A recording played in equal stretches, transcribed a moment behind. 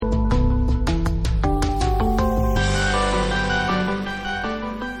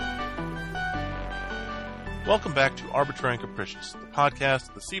Welcome back to Arbitrary and Capricious, the podcast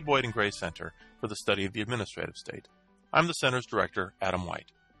of the C. Boyd and Gray Center for the Study of the Administrative State. I'm the Center's director, Adam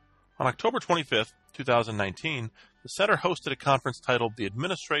White. On October 25th, 2019, the Center hosted a conference titled The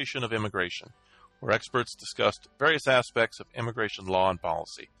Administration of Immigration, where experts discussed various aspects of immigration law and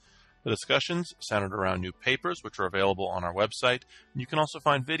policy. The discussions centered around new papers, which are available on our website, and you can also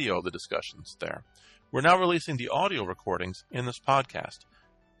find video of the discussions there. We're now releasing the audio recordings in this podcast.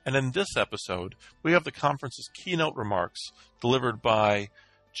 And in this episode, we have the conference's keynote remarks delivered by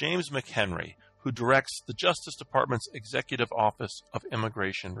James McHenry, who directs the Justice Department's Executive Office of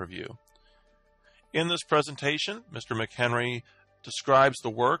Immigration Review. In this presentation, Mr. McHenry describes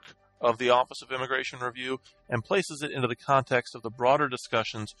the work of the Office of Immigration Review and places it into the context of the broader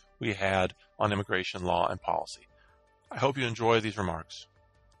discussions we had on immigration law and policy. I hope you enjoy these remarks.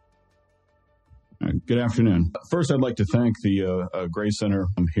 Good afternoon. First, I'd like to thank the Gray Center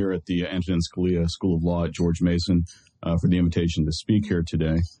here at the Antonin Scalia School of Law at George Mason for the invitation to speak here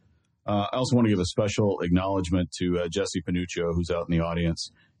today. I also want to give a special acknowledgement to Jesse Panuccio, who's out in the audience.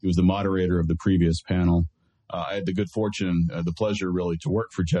 He was the moderator of the previous panel. I had the good fortune, the pleasure really, to work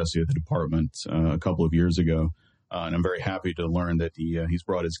for Jesse at the department a couple of years ago, and I'm very happy to learn that he's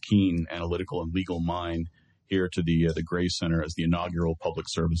brought his keen analytical and legal mind here to the Gray Center as the inaugural Public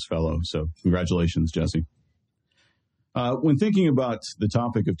Service Fellow. So congratulations, Jesse. When thinking about the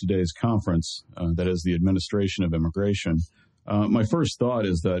topic of today's conference, that is the administration of immigration, my first thought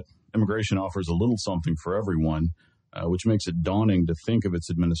is that immigration offers a little something for everyone, which makes it daunting to think of its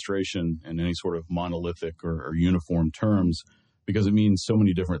administration in any sort of monolithic or uniform terms, because it means so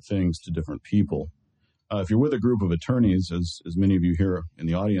many different things to different people. If you're with a group of attorneys, as many of you here in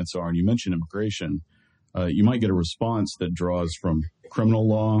the audience are, and you mention immigration, you might get a response that draws from criminal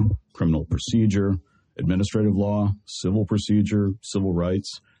law, criminal procedure, administrative law, civil procedure, civil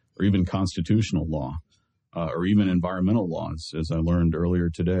rights, or even constitutional law, or even environmental laws, as I learned earlier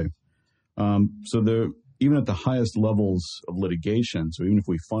today. Even at the highest levels of litigation, so even if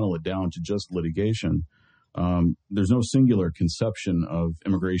we funnel it down to just litigation, there's no singular conception of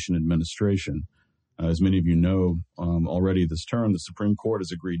immigration administration. As many of you know already this term, the Supreme Court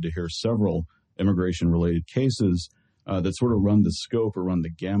has agreed to hear several immigration-related cases that sort of run the scope or run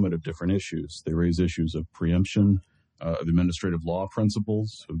the gamut of different issues. They raise issues of preemption, of administrative law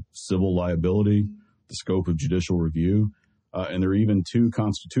principles, of civil liability, the scope of judicial review, and there are even two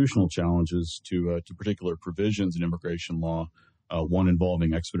constitutional challenges to particular provisions in immigration law, one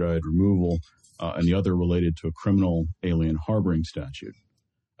involving expedited removal and the other related to a criminal alien harboring statute.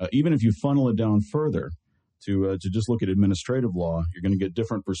 Even if you funnel it down further to just look at administrative law, you're going to get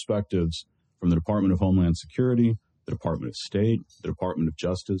different perspectives from the Department of Homeland Security, the Department of State, the Department of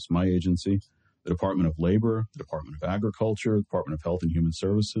Justice, my agency, the Department of Labor, the Department of Agriculture, the Department of Health and Human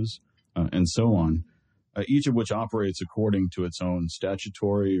Services, and so on, each of which operates according to its own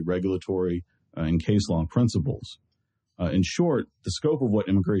statutory, regulatory, and case law principles. In short, the scope of what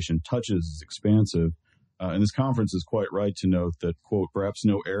immigration touches is expansive, and this conference is quite right to note that, quote, perhaps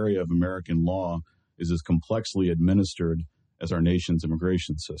no area of American law is as complexly administered as our nation's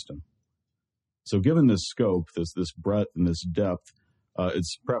immigration system. So given this scope, this breadth and this depth,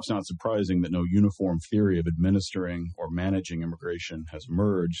 it's perhaps not surprising that no uniform theory of administering or managing immigration has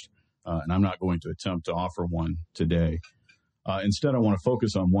emerged, and I'm not going to attempt to offer one today. Instead, I want to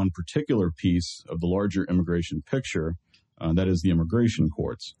focus on one particular piece of the larger immigration picture, that is the immigration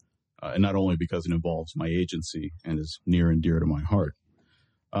courts, and not only because it involves my agency and is near and dear to my heart.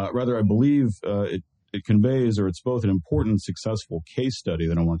 Rather, I believe it conveys, or it's both an important, successful case study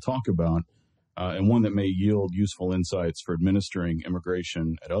that I want to talk about, and one that may yield useful insights for administering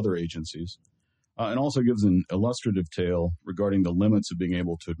immigration at other agencies, and also gives an illustrative tale regarding the limits of being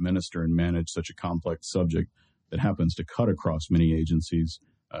able to administer and manage such a complex subject that happens to cut across many agencies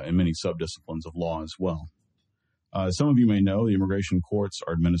and many subdisciplines of law as well. Some of you may know the immigration courts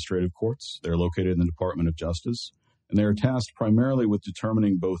are administrative courts. They're located in the Department of Justice, and they are tasked primarily with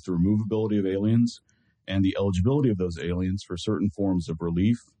determining both the removability of aliens and the eligibility of those aliens for certain forms of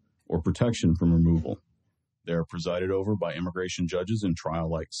relief or protection from removal. They are presided over by immigration judges in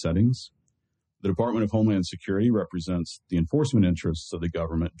trial-like settings. The Department of Homeland Security represents the enforcement interests of the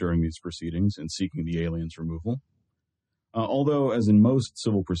government during these proceedings in seeking the aliens' removal. Although, as in most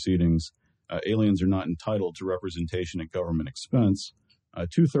civil proceedings, aliens are not entitled to representation at government expense,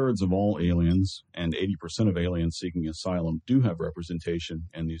 2/3 of all aliens and 80% of aliens seeking asylum do have representation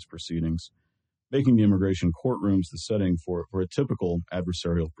in these proceedings, making the immigration courtrooms the setting for a typical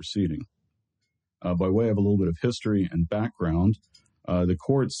adversarial proceeding. By way of a little bit of history and background, the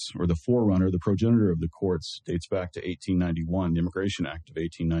courts, or the forerunner, the progenitor of the courts, dates back to 1891, the Immigration Act of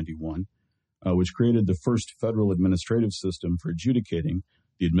 1891, which created the first federal administrative system for adjudicating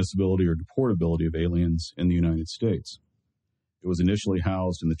the admissibility or deportability of aliens in the United States. It was initially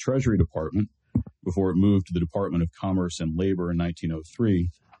housed in the Treasury Department before it moved to the Department of Commerce and Labor in 1903,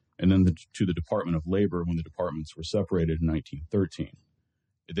 and then to the Department of Labor when the departments were separated in 1913.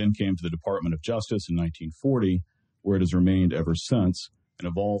 It then came to the Department of Justice in 1940, where it has remained ever since and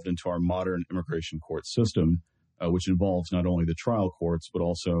evolved into our modern immigration court system, which involves not only the trial courts, but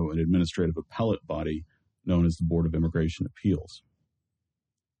also an administrative appellate body known as the Board of Immigration Appeals.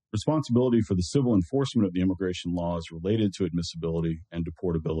 Responsibility for the civil enforcement of the immigration laws related to admissibility and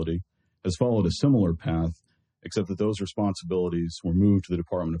deportability has followed a similar path, except that those responsibilities were moved to the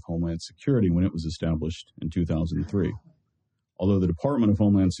Department of Homeland Security when it was established in 2003. Although the Department of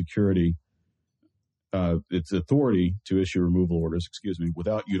Homeland Security, its authority to issue removal orders,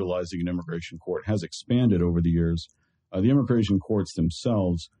 without utilizing an immigration court has expanded over the years, the immigration courts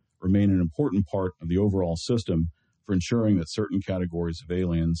themselves remain an important part of the overall system for ensuring that certain categories of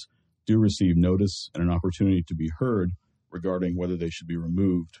aliens do receive notice and an opportunity to be heard regarding whether they should be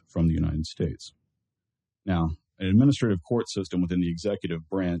removed from the United States. Now, an administrative court system within the executive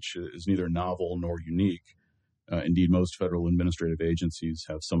branch is neither novel nor unique. Indeed, most federal administrative agencies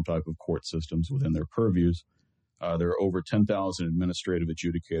have some type of court systems within their purviews. There are over 10,000 administrative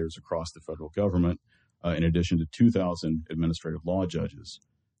adjudicators across the federal government, in addition to 2,000 administrative law judges.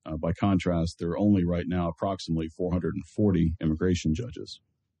 By contrast, there are only right now approximately 440 immigration judges.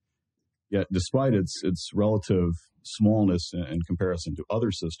 Yet, despite its relative smallness in comparison to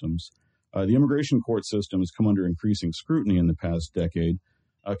other systems, the immigration court system has come under increasing scrutiny in the past decade,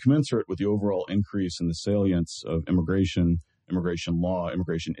 commensurate with the overall increase in the salience of immigration law,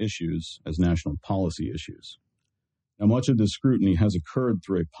 immigration issues as national policy issues. Now, much of this scrutiny has occurred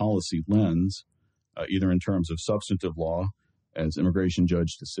through a policy lens, either in terms of substantive law, as immigration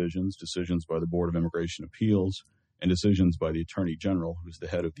judge decisions by the Board of Immigration Appeals, and decisions by the Attorney General, who's the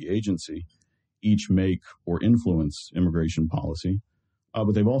head of the agency, each make or influence immigration policy.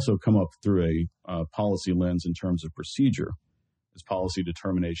 But they've also come up through a policy lens in terms of procedure, as policy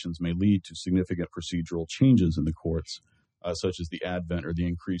determinations may lead to significant procedural changes in the courts, such as the advent or the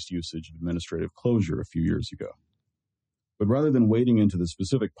increased usage of administrative closure a few years ago. But rather than wading into the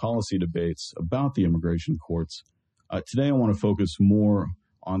specific policy debates about the immigration courts, today I want to focus more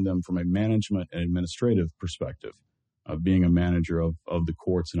on them from a management and administrative perspective. Being a manager of the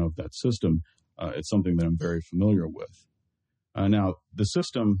courts and of that system, it's something that I'm very familiar with. Now, the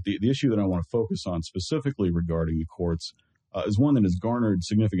system, the issue that I want to focus on specifically regarding the courts is one that has garnered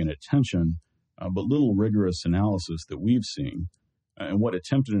significant attention, but little rigorous analysis that we've seen. And what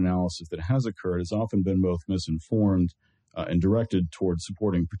attempted analysis that has occurred has often been both misinformed and directed towards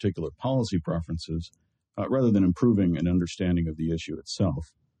supporting particular policy preferences, rather than improving an understanding of the issue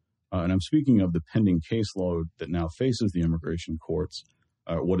itself. And I'm speaking of the pending caseload that now faces the immigration courts,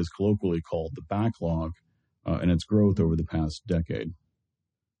 what is colloquially called the backlog, and its growth over the past decade.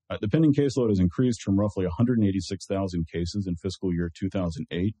 The pending caseload has increased from roughly 186,000 cases in fiscal year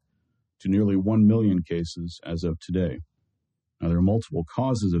 2008 to nearly 1 million cases as of today. Now, there are multiple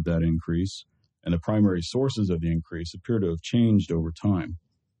causes of that increase, and the primary sources of the increase appear to have changed over time.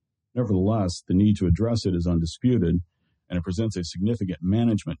 Nevertheless, the need to address it is undisputed, and it presents a significant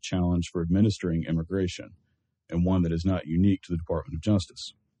management challenge for administering immigration, and one that is not unique to the Department of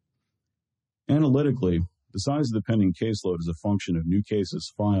Justice. Analytically, the size of the pending caseload is a function of new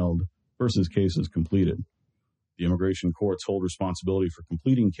cases filed versus cases completed. The immigration courts hold responsibility for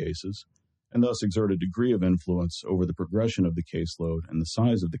completing cases, and thus exert a degree of influence over the progression of the caseload and the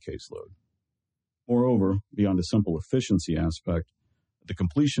size of the caseload. Moreover, beyond a simple efficiency aspect, the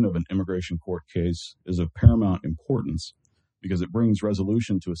completion of an immigration court case is of paramount importance because it brings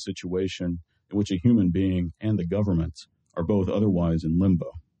resolution to a situation in which a human being and the government are both otherwise in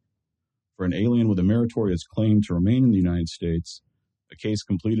limbo. For an alien with a meritorious claim to remain in the United States, a case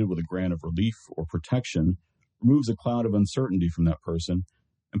completed with a grant of relief or protection removes a cloud of uncertainty from that person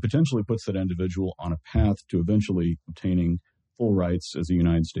and potentially puts that individual on a path to eventually obtaining full rights as a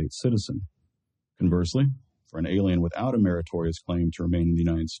United States citizen. Conversely, for an alien without a meritorious claim to remain in the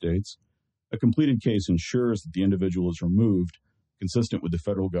United States, a completed case ensures that the individual is removed consistent with the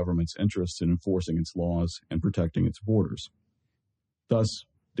federal government's interests in enforcing its laws and protecting its borders. Thus,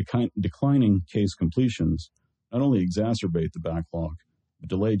 declining case completions not only exacerbate the backlog, but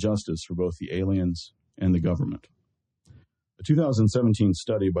delay justice for both the aliens and the government. A 2017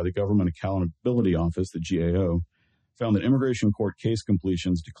 study by the Government Accountability Office, the GAO, found that immigration court case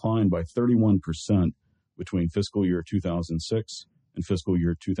completions declined by 31% between fiscal year 2006 and fiscal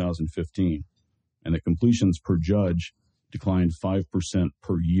year 2015, and that completions per judge declined 5%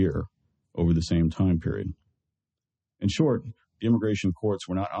 per year over the same time period. In short, the immigration courts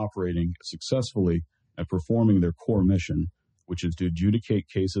were not operating successfully at performing their core mission, which is to adjudicate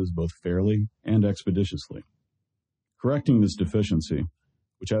cases both fairly and expeditiously. Correcting this deficiency,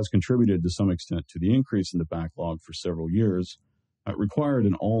 which has contributed to some extent to the increase in the backlog for several years, required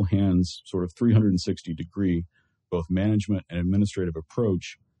an all-hands sort of 360-degree both management and administrative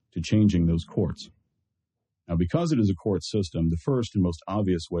approach to changing those courts. Now, because it is a court system, the first and most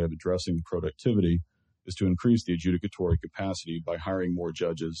obvious way of addressing the productivity is to increase the adjudicatory capacity by hiring more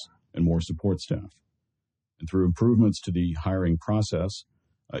judges and more support staff. And through improvements to the hiring process,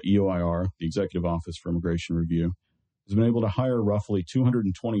 EOIR, the Executive Office for Immigration Review, has been able to hire roughly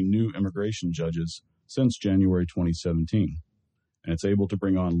 220 new immigration judges since January 2017. And it's able to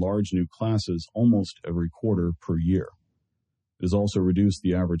bring on large new classes almost every quarter per year. It has also reduced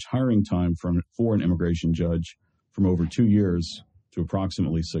the average hiring time for an immigration judge from over 2 years to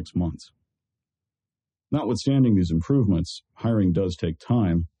approximately 6 months. Notwithstanding these improvements, hiring does take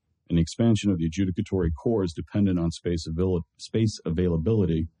time, and the expansion of the adjudicatory core is dependent on space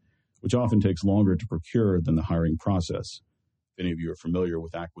availability, which often takes longer to procure than the hiring process. If any of you are familiar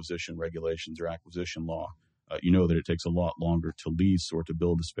with acquisition regulations or acquisition law, you know that it takes a lot longer to lease or to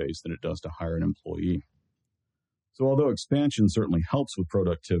build a space than it does to hire an employee. So although expansion certainly helps with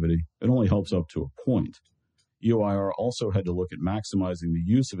productivity, it only helps up to a point. EOIR also had to look at maximizing the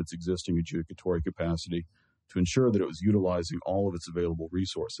use of its existing adjudicatory capacity to ensure that it was utilizing all of its available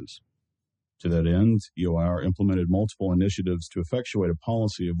resources. To that end, EOIR implemented multiple initiatives to effectuate a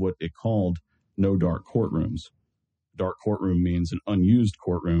policy of what it called no dark courtrooms. Dark courtroom means an unused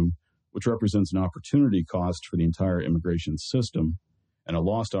courtroom, which represents an opportunity cost for the entire immigration system and a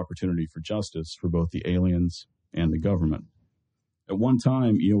lost opportunity for justice for both the aliens and the government. At one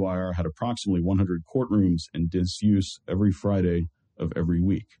time, EOIR had approximately 100 courtrooms in disuse every Friday of every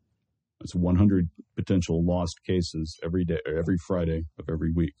week. That's 100 potential lost cases every Friday of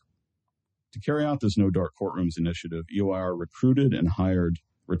every week. To carry out this No Dark Courtrooms initiative, EOIR recruited and hired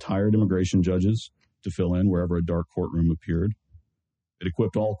retired immigration judges to fill in wherever a dark courtroom appeared. It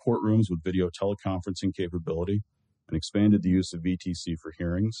equipped all courtrooms with video teleconferencing capability and expanded the use of VTC for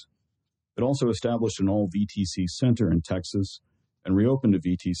hearings. It also established an all-VTC center in Texas and reopened a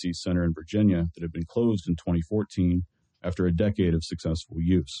VTC center in Virginia that had been closed in 2014 after a decade of successful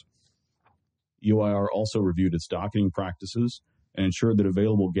use. EOIR also reviewed its docketing practices and ensured that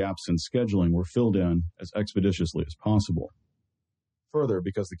available gaps in scheduling were filled in as expeditiously as possible. Further,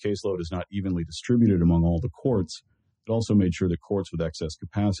 because the caseload is not evenly distributed among all the courts, it also made sure that courts with excess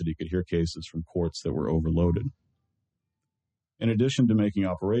capacity could hear cases from courts that were overloaded. In addition to making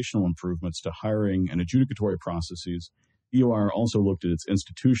operational improvements to hiring and adjudicatory processes, EOIR also looked at its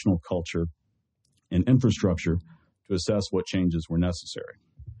institutional culture and infrastructure to assess what changes were necessary.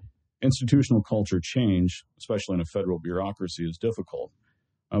 Institutional culture change, especially in a federal bureaucracy, is difficult,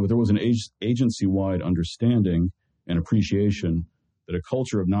 but there was an agency-wide understanding and appreciation that a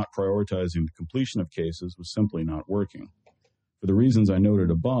culture of not prioritizing the completion of cases was simply not working. For the reasons I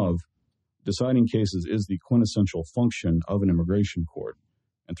noted above, deciding cases is the quintessential function of an immigration court,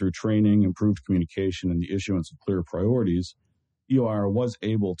 and through training, improved communication, and the issuance of clear priorities, EOIR was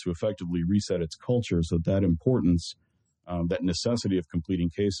able to effectively reset its culture so that importance, that necessity of completing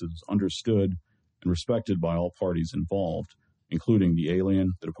cases was understood and respected by all parties involved, including the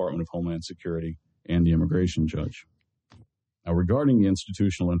alien, the Department of Homeland Security, and the immigration judge. Now, regarding the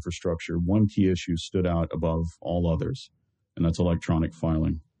institutional infrastructure, one key issue stood out above all others, and that's electronic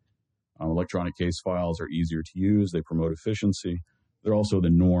filing. Electronic case files are easier to use, they promote efficiency. They're also the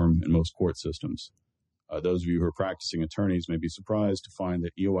norm in most court systems. Those of you who are practicing attorneys may be surprised to find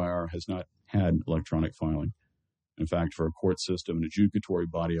that EOIR has not had electronic filing. In fact, for a court system, an adjudicatory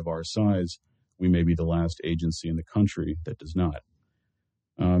body of our size, we may be the last agency in the country that does not.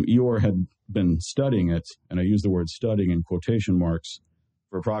 EOIR had been studying it, and I use the word studying in quotation marks,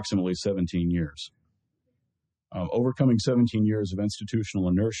 for approximately 17 years. Overcoming 17 years of institutional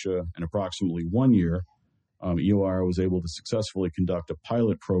inertia in approximately 1 year, EOIR was able to successfully conduct a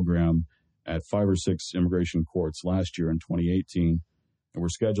pilot program at 5 or 6 immigration courts last year in 2018, and we're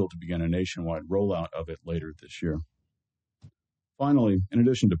scheduled to begin a nationwide rollout of it later this year. Finally, in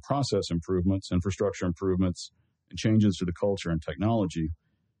addition to process improvements, infrastructure improvements, and changes to the culture and technology,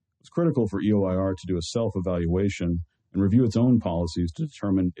 it was critical for EOIR to do a self-evaluation and review its own policies to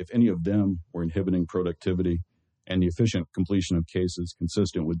determine if any of them were inhibiting productivity and the efficient completion of cases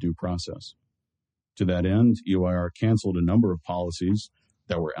consistent with due process. To that end, EOIR canceled a number of policies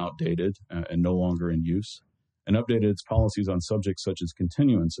that were outdated and no longer in use, and updated its policies on subjects such as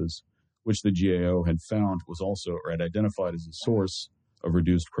continuances, which the GAO had found was also, or had identified as a source of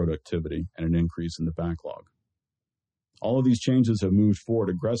reduced productivity and an increase in the backlog. All of these changes have moved forward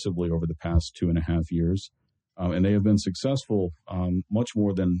aggressively over the past 2.5 years, and they have been successful much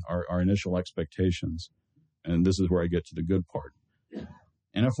more than our initial expectations. And this is where I get to the good part.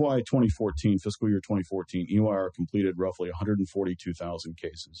 In FY 2014, fiscal year 2014, EOIR completed roughly 142,000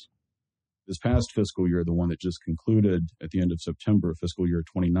 cases. This past fiscal year, the one that just concluded at the end of September, fiscal year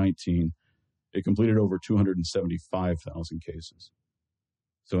 2019, it completed over 275,000 cases.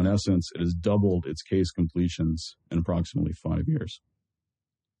 So in essence, it has doubled its case completions in approximately 5 years.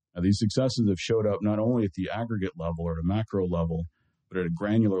 Now, these successes have showed up not only at the aggregate level or at a macro level, but at a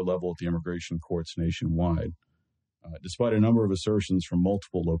granular level at the immigration courts nationwide. Despite a number of assertions from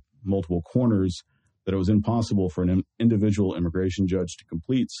multiple corners that it was impossible for an individual immigration judge to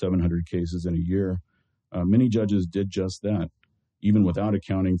complete 700 cases in a year, many judges did just that, even without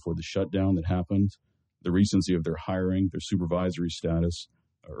accounting for the shutdown that happened, the recency of their hiring, their supervisory status,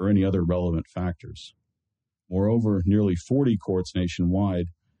 or any other relevant factors. Moreover, nearly 40 courts nationwide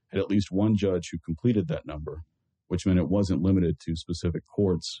had at least one judge who completed that number, which meant it wasn't limited to specific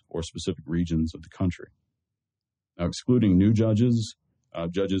courts or specific regions of the country. Now, excluding new judges,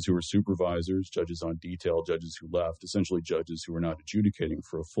 judges who were supervisors, judges on detail, judges who left, essentially judges who were not adjudicating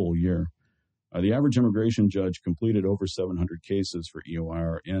for a full year, the average immigration judge completed over 700 cases for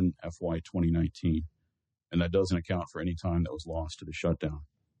EOIR in FY 2019, and that doesn't account for any time that was lost to the shutdown.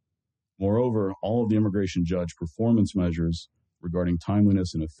 Moreover, all of the immigration judge performance measures regarding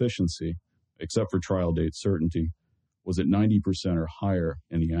timeliness and efficiency, except for trial date certainty, was at 90% or higher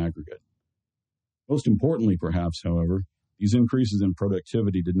in the aggregate. Most importantly, perhaps, however, these increases in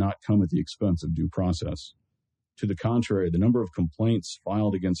productivity did not come at the expense of due process. To the contrary, the number of complaints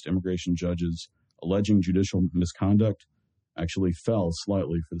filed against immigration judges alleging judicial misconduct actually fell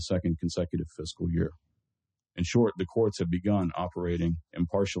slightly for the second consecutive fiscal year. In short, the courts have begun operating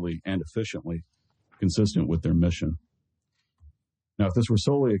impartially and efficiently, consistent with their mission. Now, if this were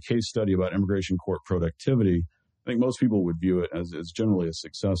solely a case study about immigration court productivity, I think most people would view it as generally a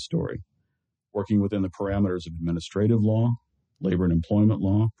success story. Working within the parameters of administrative law, labor and employment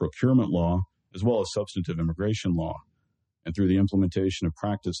law, procurement law, as well as substantive immigration law, and through the implementation of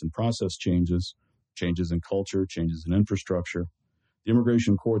practice and process changes, changes in culture, changes in infrastructure, the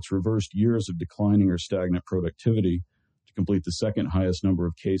immigration courts reversed years of declining or stagnant productivity to complete the second highest number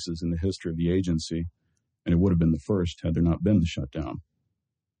of cases in the history of the agency, and it would have been the first had there not been the shutdown.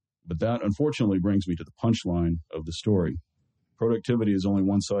 But that, unfortunately, brings me to the punchline of the story. Productivity is only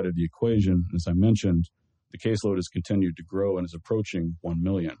one side of the equation. As I mentioned, the caseload has continued to grow and is approaching 1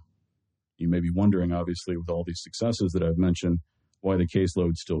 million. You may be wondering, obviously, with all these successes that I've mentioned, why the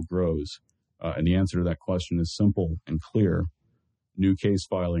caseload still grows. And the answer to that question is simple and clear. New case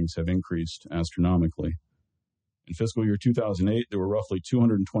filings have increased astronomically. In fiscal year 2008, there were roughly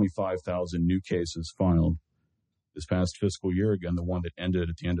 225,000 new cases filed. This past fiscal year, again, the one that ended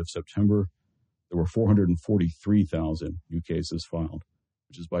at the end of September, there were 443,000 new cases filed,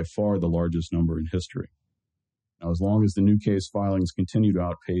 which is by far the largest number in history. Now, as long as the new case filings continue to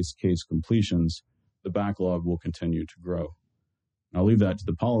outpace case completions, the backlog will continue to grow. And I'll leave that to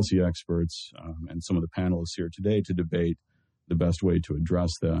the policy experts and some of the panelists here today to debate the best way to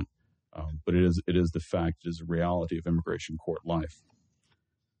address that. But it is the fact, it is a reality of immigration court life.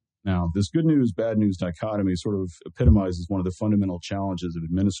 Now, this good news, bad news dichotomy sort of epitomizes one of the fundamental challenges of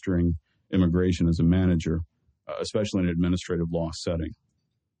administering immigration as a manager, especially in an administrative law setting.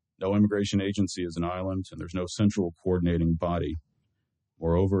 No immigration agency is an island, and there's no central coordinating body.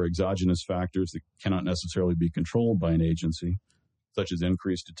 Moreover, exogenous factors that cannot necessarily be controlled by an agency, such as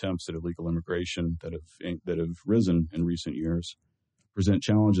increased attempts at illegal immigration that have risen in recent years, present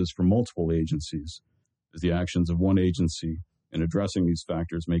challenges for multiple agencies, as the actions of one agency in addressing these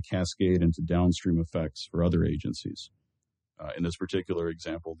factors may cascade into downstream effects for other agencies. In this particular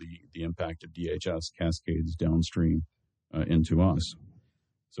example, the impact of DHS cascades downstream into us.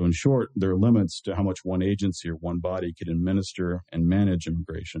 So in short, there are limits to how much one agency or one body can administer and manage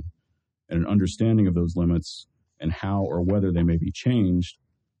immigration, and an understanding of those limits and how or whether they may be changed,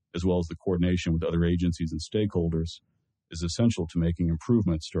 as well as the coordination with other agencies and stakeholders, is essential to making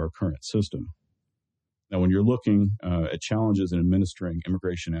improvements to our current system. Now, when you're looking at challenges in administering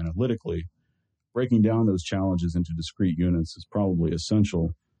immigration analytically, breaking down those challenges into discrete units is probably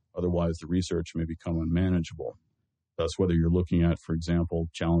essential, otherwise the research may become unmanageable. Thus, whether you're looking at, for example,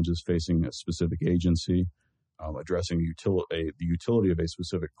 challenges facing a specific agency, addressing the utility of a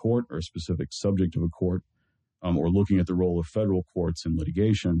specific court or a specific subject of a court, or looking at the role of federal courts in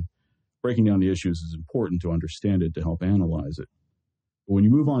litigation, breaking down the issues is important to understand it, to help analyze it. But when you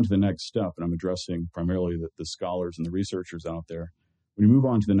move on to the next step, and I'm addressing primarily the scholars and the researchers out there, When you move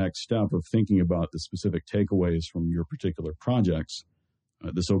on to the next step of thinking about the specific takeaways from your particular projects,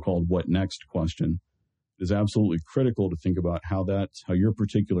 the so-called what next question, it is absolutely critical to think about how your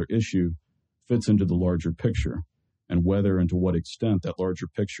particular issue fits into the larger picture, and whether and to what extent that larger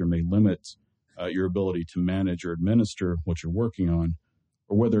picture may limit your ability to manage or administer what you're working on,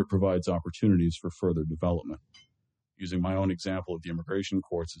 or whether it provides opportunities for further development. Using my own example of the immigration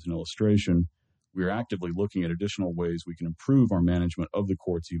courts as an illustration, we are actively looking at additional ways we can improve our management of the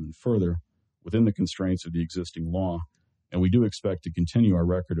courts even further within the constraints of the existing law, and we do expect to continue our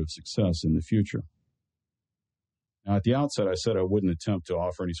record of success in the future. Now, at the outset, I said I wouldn't attempt to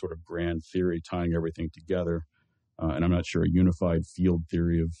offer any sort of grand theory tying everything together, and I'm not sure a unified field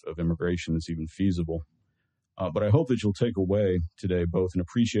theory of immigration is even feasible. But I hope that you'll take away today both an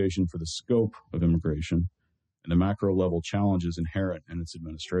appreciation for the scope of immigration and the macro level challenges inherent in its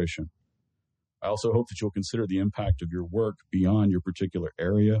administration. I also hope that you'll consider the impact of your work beyond your particular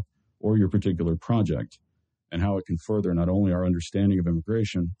area or your particular project, and how it can further not only our understanding of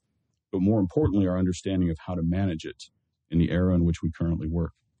immigration, but more importantly, our understanding of how to manage it in the era in which we currently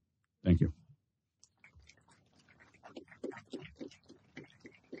work. Thank you.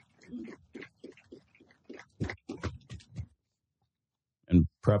 And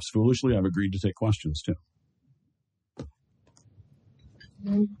perhaps foolishly, I've agreed to take questions too.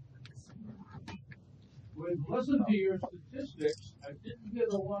 With listen to your statistics, I didn't hear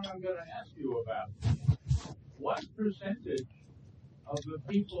the one I'm going to ask you about. What percentage of the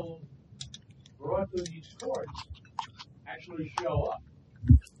people brought to these courts actually show up?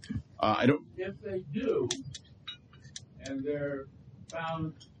 I don't. If they do, and they're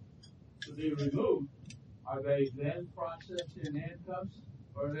found to be removed, are they then processed in handcuffs,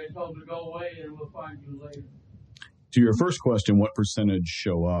 or are they told to go away and we'll find you later? To your first question, what percentage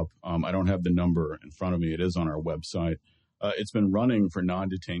show up? I don't have the number in front of me. It is on our website. It's been running for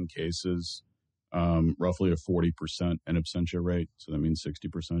non-detained cases, roughly a 40% in absentia rate. So that means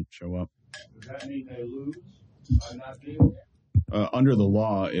 60% show up. Does that mean they lose by not being there? Under the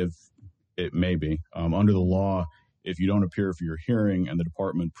law, if it may be. Under the law, if you don't appear for your hearing and the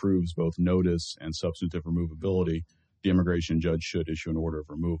department proves both notice and substantive removability, the immigration judge should issue an order of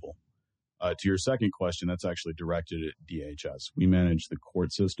removal. To your second question, that's actually directed at DHS. We manage the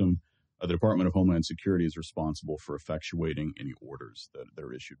court system. The Department of Homeland Security is responsible for effectuating any orders that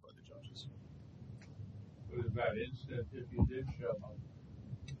are issued by the judges. What is that instant if you did show up?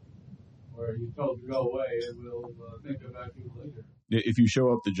 Or you told to go away and we'll think about you later? If you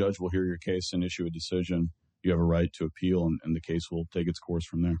show up, the judge will hear your case and issue a decision. You have a right to appeal, and the case will take its course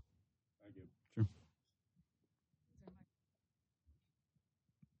from there. Thank you. Sure.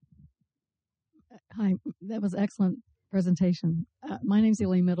 Hi, that was an excellent presentation. My name's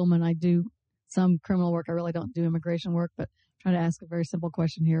Elaine Middleman. I do some criminal work. I really don't do immigration work, but try to ask a very simple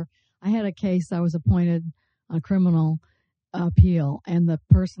question here. I had a case. I was appointed on a criminal appeal, and the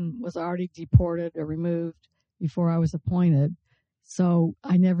person was already deported or removed before I was appointed. So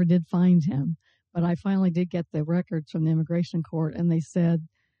I never did find him. But I finally did get the records from the immigration court, and they said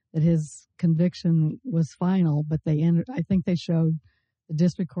that his conviction was final, but I think they showed the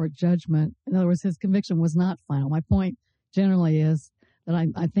district court judgment. In other words, his conviction was not final. My point generally is that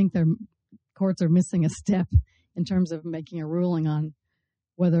I think their courts are missing a step in terms of making a ruling on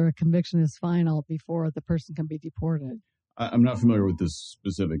whether a conviction is final before the person can be deported. I'm not familiar with the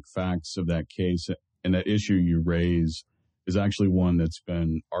specific facts of that case, and that issue you raise is actually one that's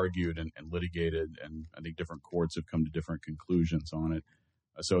been argued and litigated, and I think different courts have come to different conclusions on it.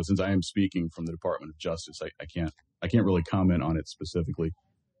 So since I am speaking from the Department of Justice, I can't really comment on it specifically.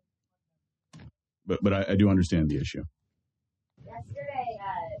 But I do understand the issue. Yesterday,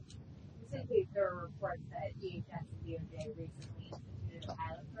 recently there were reports that DHS and DOJ recently instituted a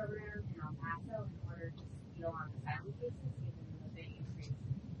pilot program in El Paso in order to steal on asylum cases, given the big increase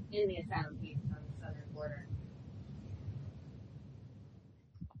in the asylum cases on the southern border.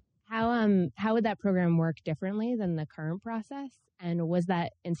 How would that program work differently than the current process? And was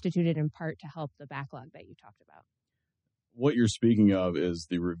that instituted in part to help the backlog that you talked about? What you're speaking of is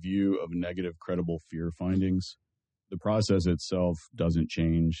the review of negative credible fear findings. The process itself doesn't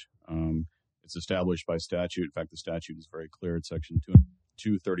change. It's established by statute. In fact, the statute is very clear. It's Section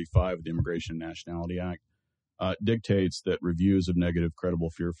 235 of the Immigration and Nationality Act. Dictates that reviews of negative credible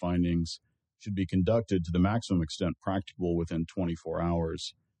fear findings should be conducted to the maximum extent practicable within 24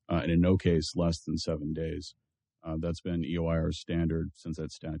 hours. And in no case less than 7 days. That's been EOIR's standard since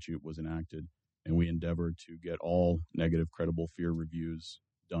that statute was enacted, and we endeavor to get all negative credible fear reviews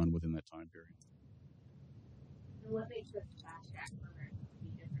done within that time period. And what makes this fast track program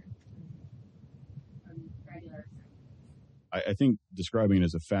be different from regular assignments? I think describing it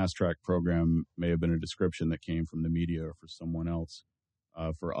as a fast-track program may have been a description that came from the media or for someone else.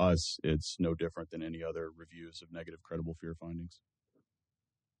 For us, it's no different than any other reviews of negative credible fear findings.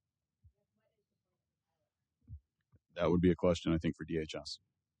 That would be a question, I think, for DHS.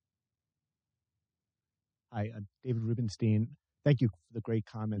 Hi, I'm David Rubenstein. Thank you for the great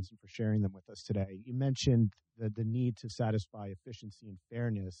comments and for sharing them with us today. You mentioned the need to satisfy efficiency and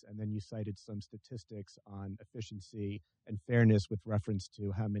fairness, and then you cited some statistics on efficiency and fairness with reference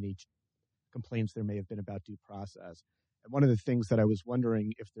to how many complaints there may have been about due process. And one of the things that I was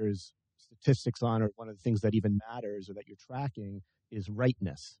wondering if there's statistics on, or one of the things that even matters or that you're tracking, is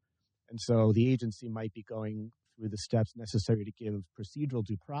rightness. And so the agency might be going through the steps necessary to give procedural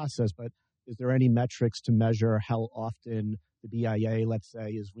due process, but is there any metrics to measure how often the BIA, let's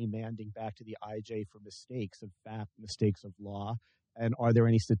say, is remanding back to the IJ for mistakes of fact, mistakes of law? And are there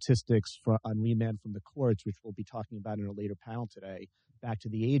any statistics on remand from the courts, which we'll be talking about in a later panel today, back to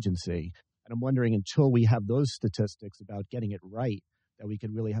the agency? And I'm wondering, until we have those statistics about getting it right, that we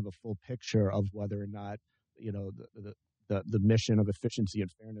can really have a full picture of whether or not, the mission of efficiency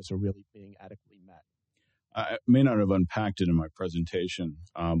and fairness are really being adequately met. I may not have unpacked it in my presentation,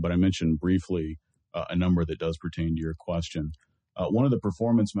 but I mentioned briefly a number that does pertain to your question. One of the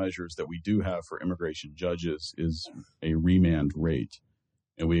performance measures that we do have for immigration judges is a remand rate,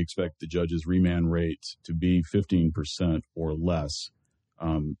 and we expect the judges' remand rate to be 15% or less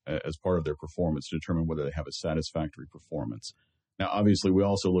as part of their performance to determine whether they have a satisfactory performance. Now, obviously, we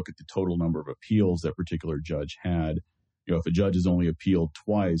also look at the total number of appeals that particular judge had. If a judge has only appealed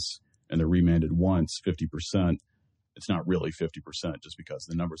twice and they're remanded once, 50%, it's not really 50% just because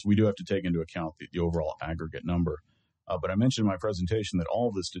of the numbers. We do have to take into account the overall aggregate number. But I mentioned in my presentation that all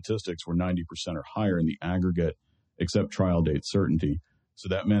of the statistics were 90% or higher in the aggregate, except trial date certainty. So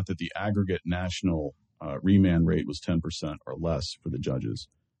that meant that the aggregate national remand rate was 10% or less for the judges.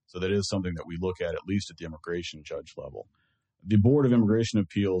 So that is something that we look at least at the immigration judge level. The Board of Immigration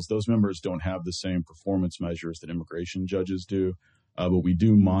Appeals, those members don't have the same performance measures that immigration judges do, but we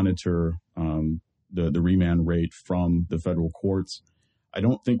do monitor the remand rate from the federal courts. I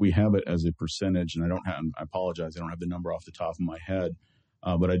don't think we have it as a percentage, and I apologize, I don't have the number off the top of my head,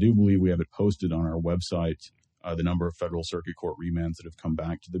 but I do believe we have it posted on our website, the number of federal circuit court remands that have come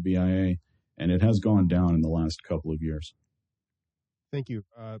back to the BIA, and it has gone down in the last couple of years. Thank you.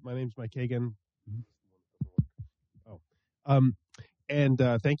 My name's Mike Hagan.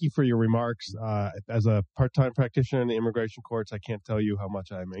 Thank you for your remarks. As a part-time practitioner in the immigration courts, I can't tell you how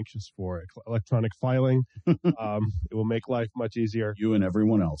much I'm anxious for electronic filing. It will make life much easier. You and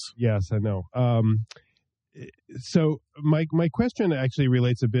everyone else. Yes, I know. So my question actually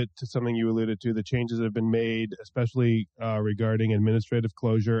relates a bit to something you alluded to, the changes that have been made, especially regarding administrative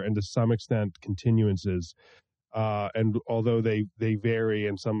closure and to some extent continuances. And although they vary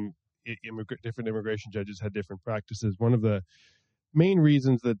and some different immigration judges had different practices, one of the main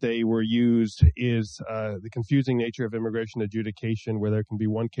reasons that they were used is the confusing nature of immigration adjudication, where there can be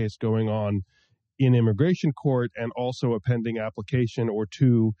one case going on in immigration court and also a pending application or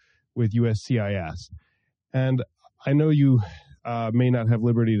two with USCIS. And I know you may not have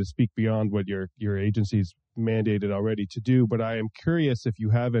liberty to speak beyond what your agency's mandated already to do, but I am curious if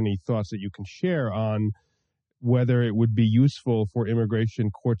you have any thoughts that you can share on whether it would be useful for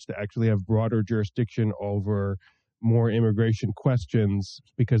immigration courts to actually have broader jurisdiction over more immigration questions,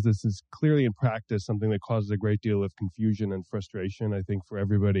 because this is clearly in practice something that causes a great deal of confusion and frustration, I think, for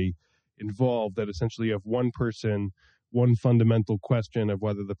everybody involved, that essentially you have one person, one fundamental question of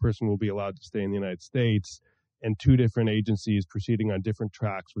whether the person will be allowed to stay in the United States, and two different agencies proceeding on different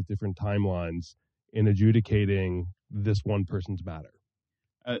tracks with different timelines in adjudicating this one person's matter.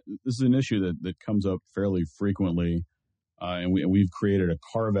 This is an issue that comes up fairly frequently, and we've created a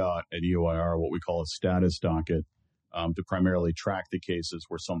carve-out at EOIR, what we call a status docket, to primarily track the cases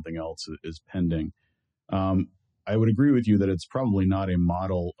where something else is pending. I would agree with you that it's probably not a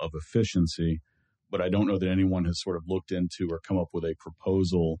model of efficiency, but I don't know that anyone has sort of looked into or come up with a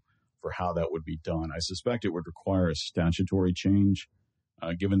proposal for how that would be done. I suspect it would require a statutory change,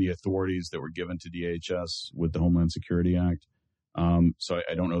 given the authorities that were given to DHS with the Homeland Security Act. So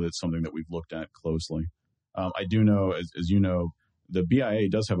I don't know that's something that we've looked at closely. I do know, as you know, the BIA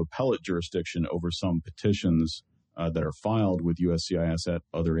does have appellate jurisdiction over some petitions that are filed with USCIS at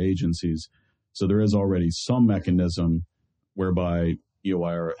other agencies. So there is already some mechanism whereby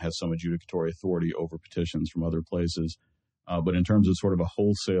EOIR has some adjudicatory authority over petitions from other places. But in terms of sort of a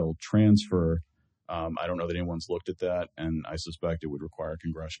wholesale transfer, I don't know that anyone's looked at that, and I suspect it would require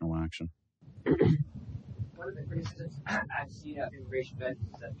congressional action. One of the criticisms I've seen of immigration judges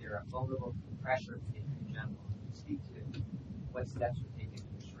is that they're vulnerable to pressure in general. you speak to what steps are taken to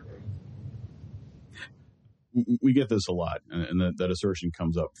ensure they're We get this a lot, and that assertion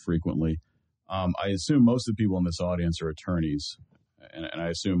comes up frequently. I assume most of the people in this audience are attorneys, and I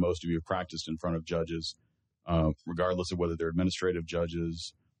assume most of you have practiced in front of judges, regardless of whether they're administrative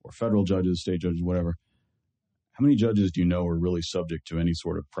judges or federal judges, state judges, whatever. How many judges do you know are really subject to any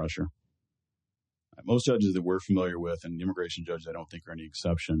sort of pressure? Most judges that we're familiar with, and immigration judges I don't think are any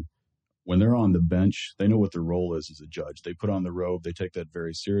exception, when they're on the bench, they know what their role is as a judge. They put on the robe, they take that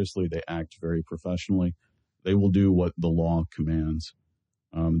very seriously, they act very professionally. They will do what the law commands.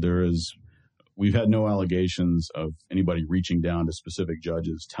 We've had no allegations of anybody reaching down to specific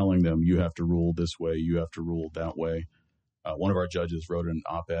judges, telling them you have to rule this way, you have to rule that way. One of our judges wrote an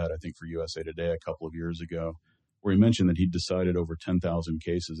op-ed, I think for USA Today a couple of years ago, where he mentioned that he'd decided over 10,000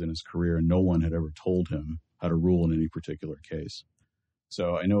 cases in his career and no one had ever told him how to rule in any particular case.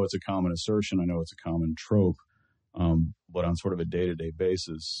 So I know it's a common assertion, I know it's a common trope, but on sort of a day-to-day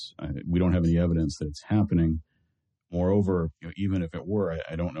basis, we don't have any evidence that it's happening. Moreover, even if it were,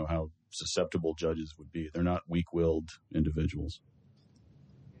 I don't know how susceptible judges would be. They're not weak-willed individuals.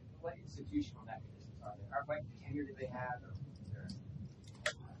 What institutional mechanisms are there? What tenure do they have?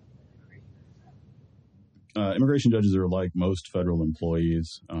 Immigration judges are like most federal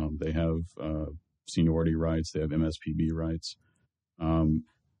employees. They have seniority rights. They have MSPB rights.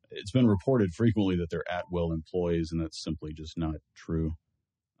 It's been reported frequently that they're at-will employees, and that's simply just not true.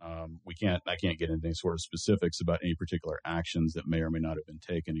 I can't get into any sort of specifics about any particular actions that may or may not have been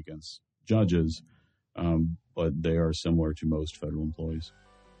taken against judges, but they are similar to most federal employees.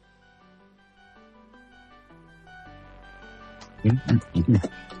 Thank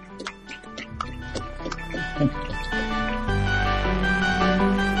you.